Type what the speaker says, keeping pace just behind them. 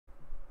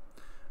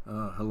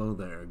Hello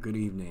there. Good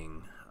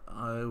evening.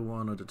 I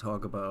wanted to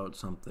talk about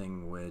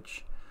something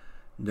which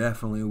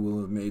definitely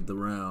will have made the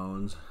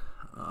rounds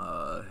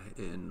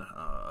in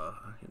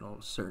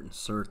certain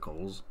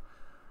circles.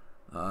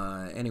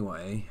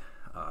 It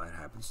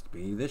happens to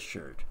be this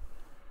shirt.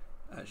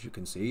 As you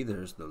can see,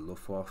 there's the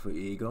Luftwaffe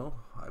eagle.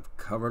 I've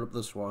covered up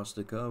the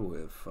swastika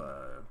with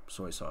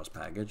soy sauce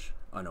package,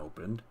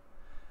 unopened.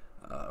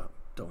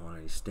 Don't want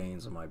any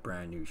stains on my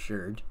brand new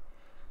shirt.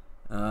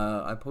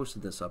 I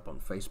posted this up on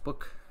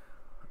Facebook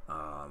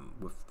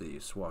with the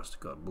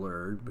swastika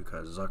blurred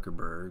because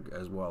Zuckerberg,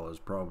 as well as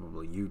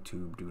probably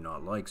YouTube, do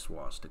not like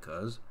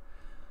swastikas.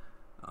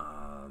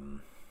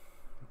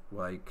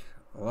 Like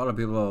a lot of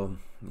people,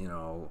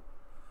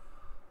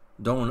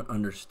 don't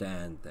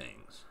understand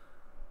things.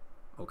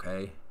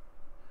 Okay?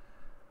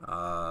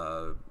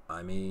 I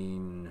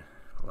mean,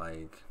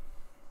 like,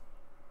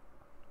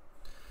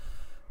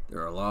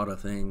 there are a lot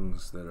of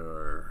things that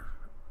are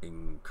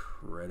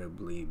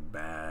incredibly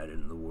bad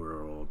in the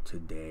world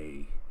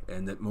today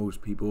and that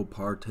most people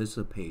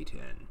participate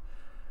in,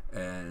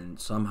 and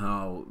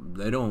somehow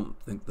they don't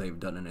think they've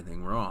done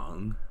anything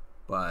wrong,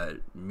 but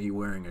me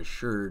wearing a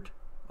shirt,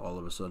 all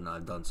of a sudden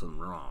I've done something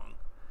wrong,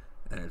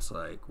 and it's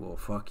like, well,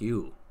 fuck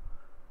you.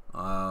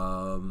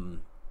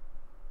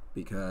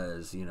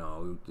 Because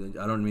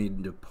I don't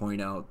mean to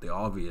point out the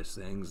obvious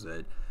things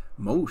that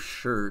most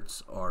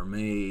shirts are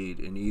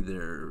made in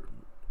either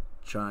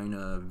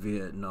China,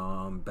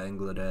 Vietnam,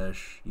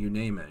 Bangladesh, you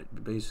name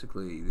it.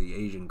 Basically, the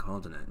Asian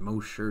continent.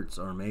 Most shirts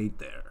are made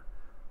there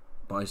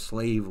by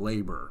slave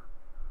labor.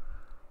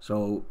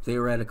 So,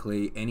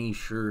 theoretically, any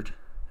shirt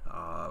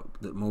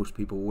that most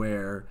people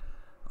wear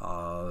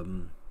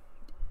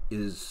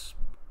is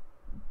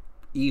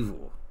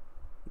evil.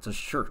 It's a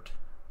shirt.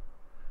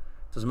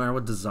 Doesn't matter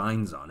what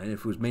design's on it. If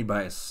it was made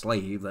by a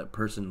slave, that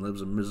person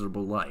lives a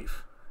miserable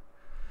life.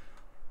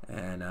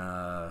 And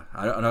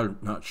I'm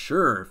not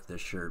sure if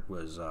this shirt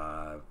was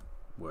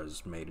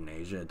made in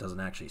Asia. It doesn't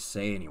actually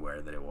say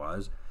anywhere that it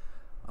was.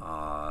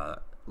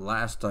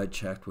 Last I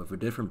checked with a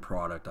different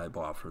product I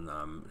bought from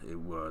them, it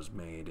was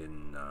made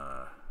in.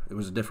 It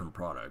was a different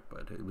product,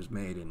 but it was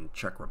made in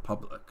Czech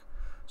Republic.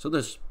 So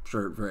this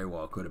shirt very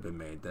well could have been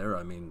made there.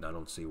 I mean, I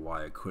don't see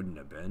why it couldn't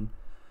have been.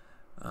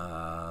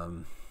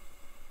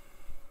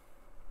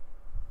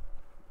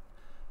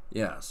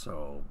 Yeah,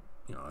 so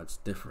it's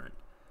different.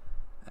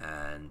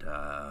 And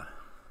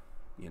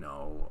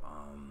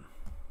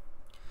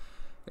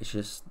it's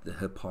just the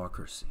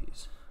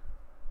hypocrisies.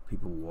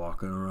 People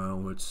walking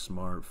around with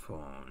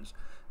smartphones,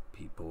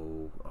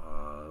 people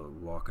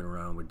walking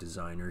around with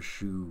designer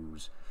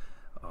shoes,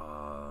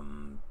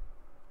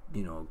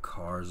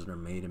 cars that are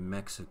made in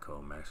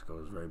Mexico. Mexico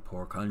is a very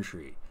poor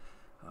country,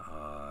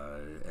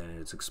 and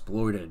it's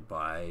exploited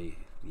by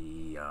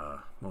the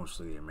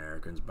mostly the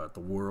Americans, but the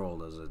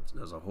world as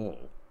a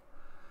whole.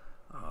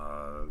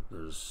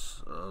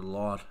 There's a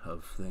lot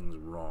of things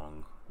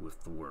wrong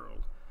with the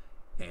world,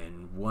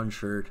 and one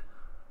shirt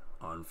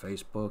on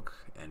Facebook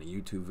and a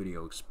YouTube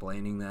video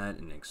explaining that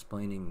and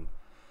explaining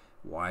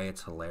why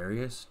it's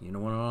hilarious. You know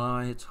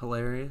why it's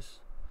hilarious?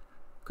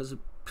 Because it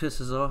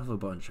pisses off a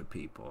bunch of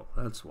people.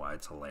 That's why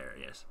it's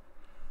hilarious.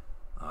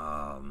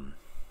 I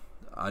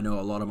know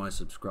a lot of my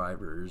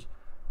subscribers,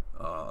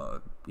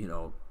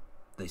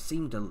 they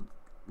seem to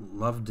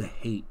love to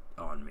hate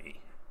on me.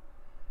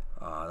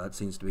 That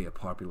seems to be a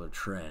popular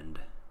trend.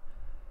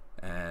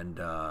 And,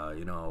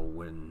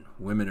 when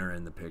women are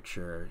in the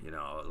picture,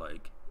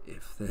 like,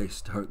 if they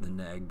start the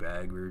nag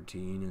bag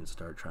routine and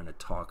start trying to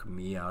talk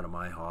me out of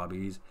my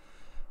hobbies,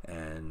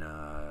 and,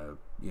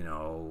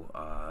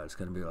 it's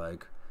going to be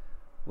like,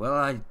 well,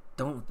 I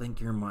don't think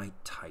you're my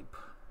type.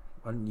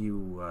 Why don't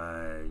you,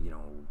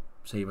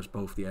 save us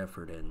both the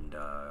effort and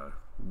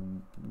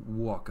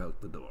walk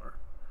out the door?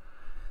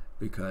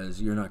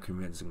 Because you're not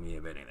convincing me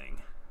of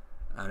anything.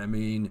 And I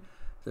mean,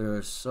 there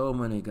are so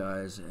many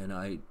guys, and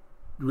I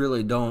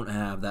really don't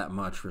have that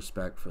much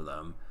respect for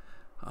them,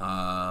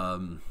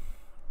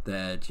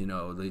 that,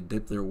 they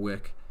dip their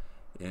wick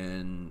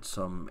in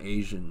some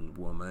Asian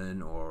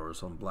woman or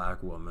some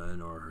black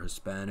woman or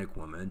Hispanic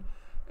woman,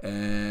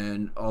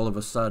 and all of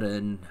a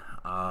sudden,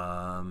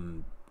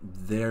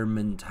 their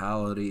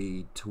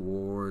mentality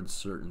towards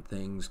certain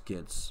things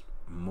gets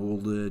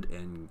molded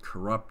and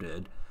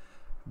corrupted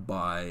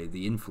by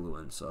the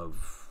influence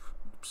of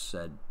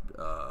said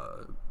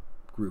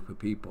group of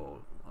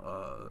people.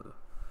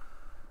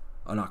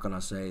 I'm not gonna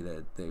say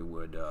that they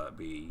would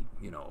be,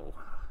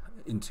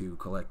 into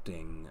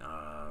collecting,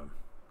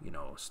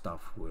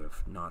 stuff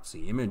with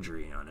Nazi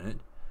imagery on it,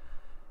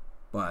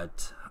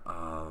 but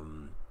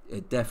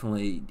it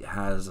definitely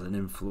has an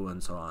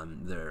influence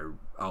on their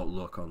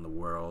outlook on the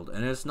world,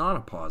 and it's not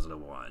a positive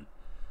one.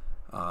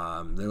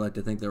 They like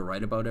to think they're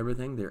right about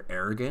everything. They're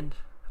arrogant.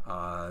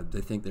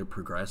 They think they're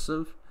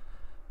progressive.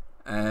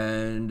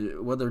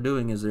 And what they're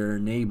doing is they're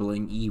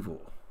enabling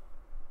evil.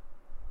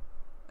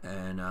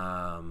 And,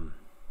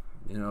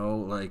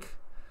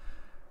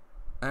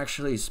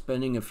 actually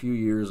spending a few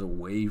years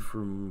away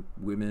from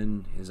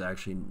women is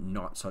actually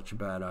not such a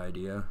bad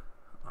idea.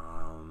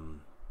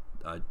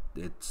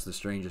 it's the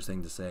strangest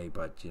thing to say,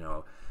 but you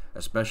know,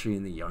 especially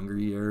in the younger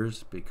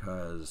years,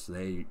 because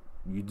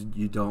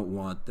you don't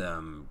want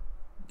them,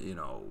 you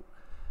know,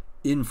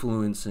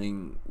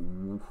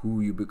 influencing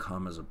who you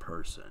become as a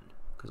person.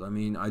 Because I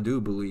mean, I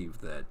do believe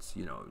that,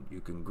 you know,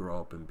 you can grow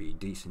up and be a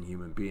decent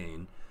human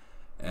being,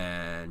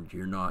 and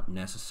you're not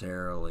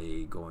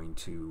necessarily going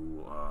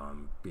to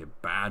be a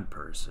bad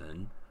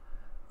person,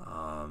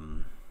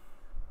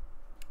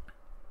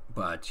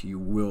 but you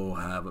will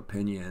have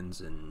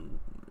opinions and,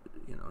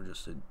 you know,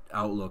 just an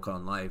outlook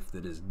on life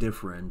that is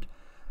different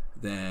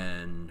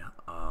than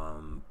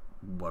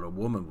what a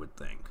woman would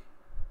think.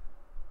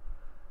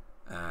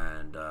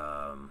 And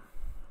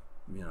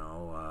you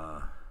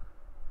know,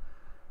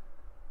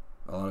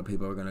 a lot of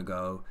people are gonna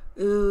go,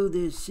 oh,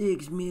 there's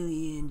 6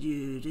 million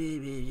Jews,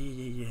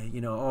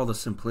 you know, all the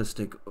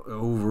simplistic,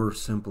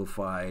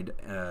 oversimplified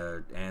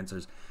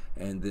answers,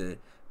 and the,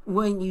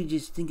 why don't you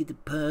just think of the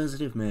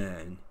positive,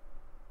 man?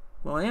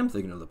 Well, I am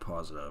thinking of the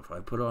positive.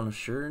 I put on a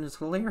shirt and it's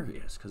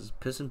hilarious because it's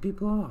pissing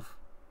people off.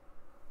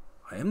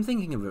 I am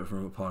thinking of it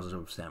from a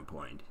positive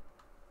standpoint.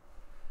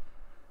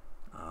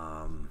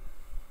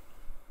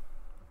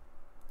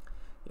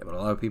 Yeah, but a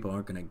lot of people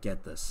aren't going to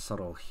get the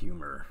subtle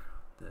humor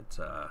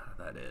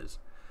that is.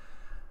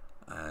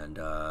 And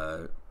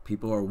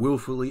people are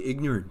willfully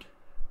ignorant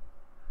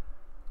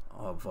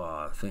of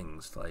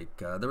things. Like,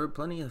 there were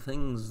plenty of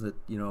things that,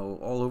 you know,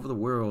 all over the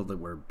world that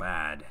were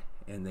bad,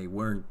 and they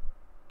weren't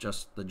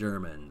just the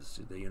Germans.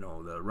 You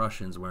know, the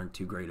Russians weren't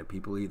too great at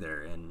people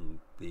either, and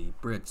the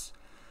Brits,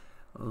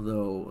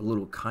 although a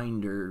little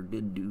kinder,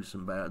 did do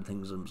some bad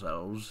things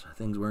themselves.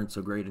 Things weren't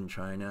so great in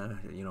China,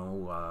 you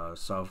know,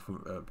 South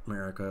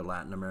America,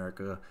 Latin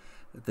America.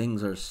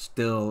 Things are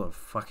still a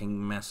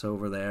fucking mess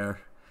over there.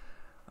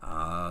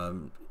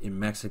 In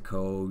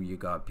Mexico, you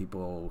got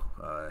people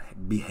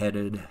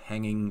beheaded,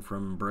 hanging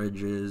from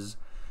bridges,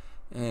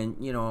 and,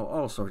 you know,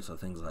 all sorts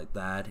of things like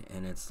that.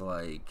 And it's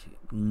like,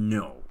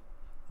 no,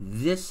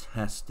 this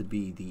has to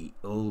be the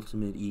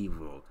ultimate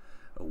evil.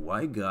 A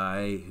white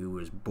guy who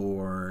was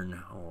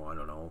born, I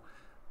don't know,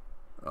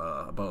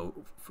 about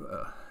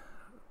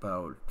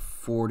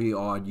 40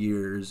 odd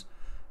years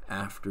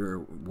after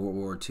World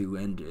War II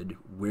ended,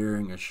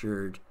 wearing a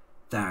shirt,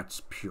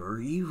 that's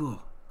pure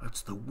evil.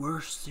 That's the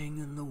worst thing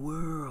in the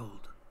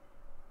world.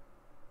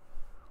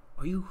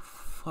 Are you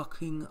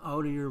fucking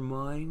out of your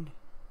mind?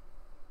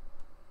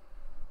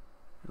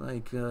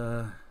 Like,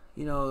 you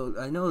know,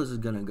 I know this is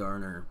gonna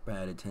garner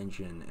bad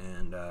attention,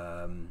 and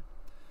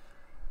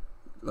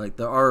like,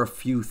 there are a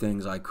few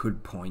things I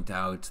could point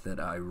out that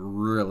I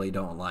really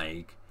don't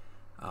like,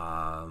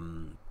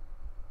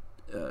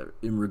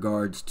 in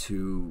regards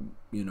to,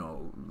 you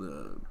know,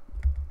 the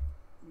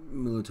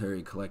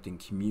military collecting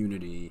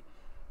community,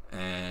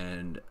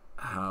 and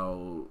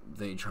how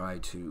they try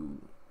to,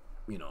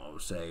 you know,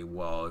 say,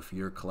 well, if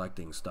you're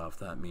collecting stuff,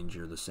 that means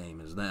you're the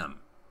same as them.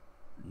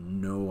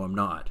 No, I'm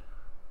not.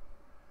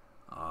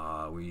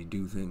 We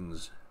do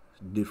things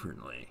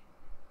differently.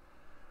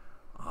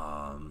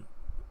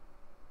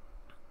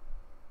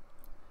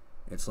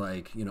 It's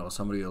like, you know,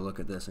 somebody will look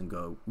at this and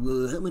go,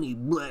 well, how many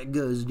black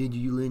guys did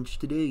you lynch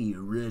today,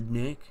 you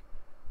redneck?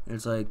 And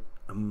it's like,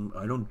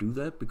 I don't do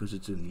that because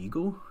it's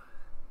illegal.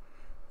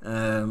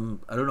 I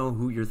don't know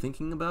who you're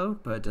thinking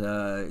about, but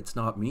it's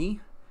not me.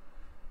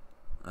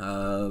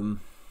 You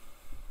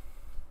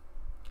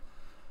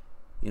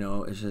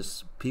know, it's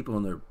just people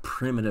in their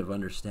primitive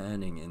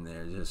understanding, and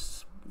they're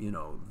just, you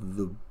know,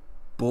 the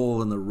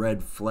bull and the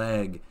red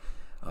flag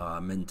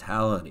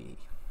mentality.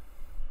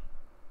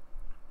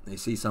 They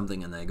see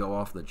something and they go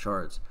off the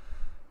charts,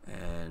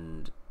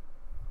 and,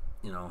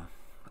 you know,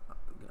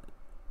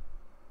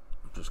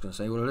 I'm just gonna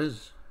say what it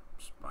is.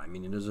 I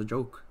mean, it is a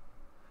joke,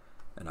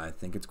 and I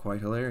think it's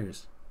quite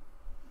hilarious.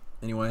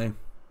 Anyway,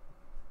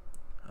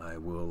 I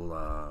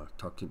will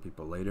talk to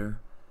people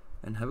later,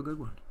 and have a good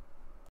one.